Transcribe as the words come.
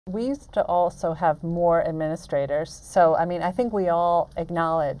We used to also have more administrators. So, I mean, I think we all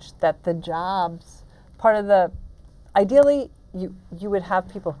acknowledge that the jobs, part of the, ideally, you would have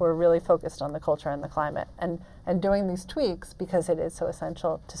people who are really focused on the culture and the climate and doing these tweaks because it is so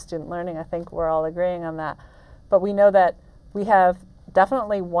essential to student learning. I think we're all agreeing on that. But we know that we have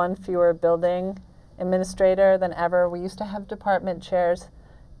definitely one fewer building administrator than ever. We used to have department chairs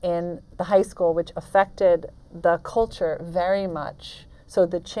in the high school, which affected the culture very much. So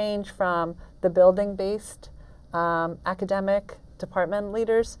the change from the building-based academic department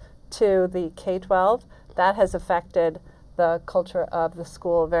leaders to the K-12, that has affected the culture of the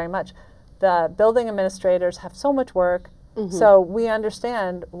school very much. The building administrators have so much work, so we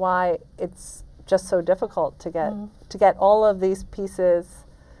understand why it's just so difficult to get all of these pieces,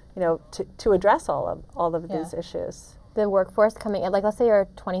 you know, to address all of these issues. The workforce coming in, like let's say you're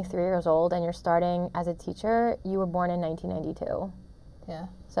 23 years old and you're starting as a teacher, you were born in 1992. Yeah.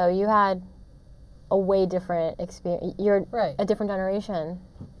 So you had a way different experience. You're a different generation.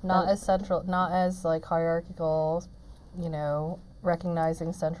 Not as central, not as like hierarchical, you know,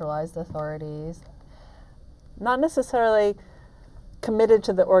 recognizing centralized authorities. Not necessarily committed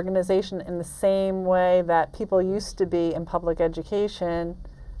to the organization in the same way that people used to be in public education,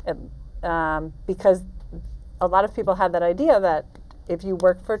 because a lot of people had that idea that if you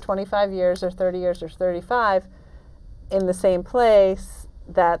work for 25 years or 30 years or 35 in the same place,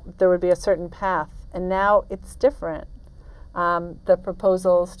 that there would be a certain path. And now it's different. The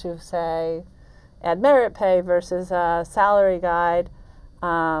proposals to, say, add merit pay versus a salary guide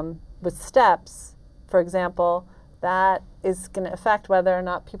with steps, for example, that is going to affect whether or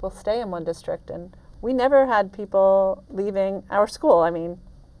not people stay in one district. And we never had people leaving our school. I mean,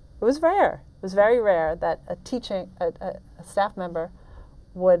 it was rare. It was very rare that a staff member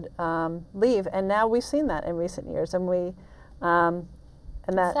would leave, and now we've seen that in recent years, and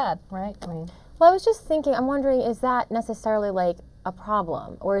that's sad, right? I mean, well, I was just thinking, I'm wondering, is that necessarily like a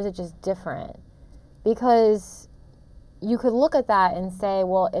problem, or is it just different? Because you could look at that and say,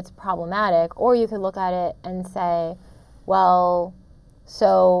 well, it's problematic, or you could look at it and say, well,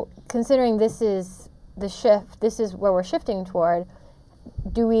 so considering this is the shift, this is where we're shifting toward,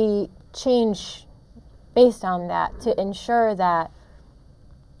 do we change based on that to ensure that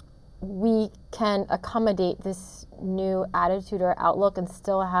we can accommodate this new attitude or outlook and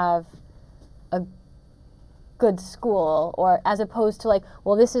still have a good school, or as opposed to like,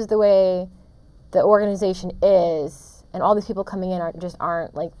 well, this is the way the organization is and all these people coming in just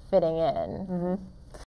aren't like fitting in.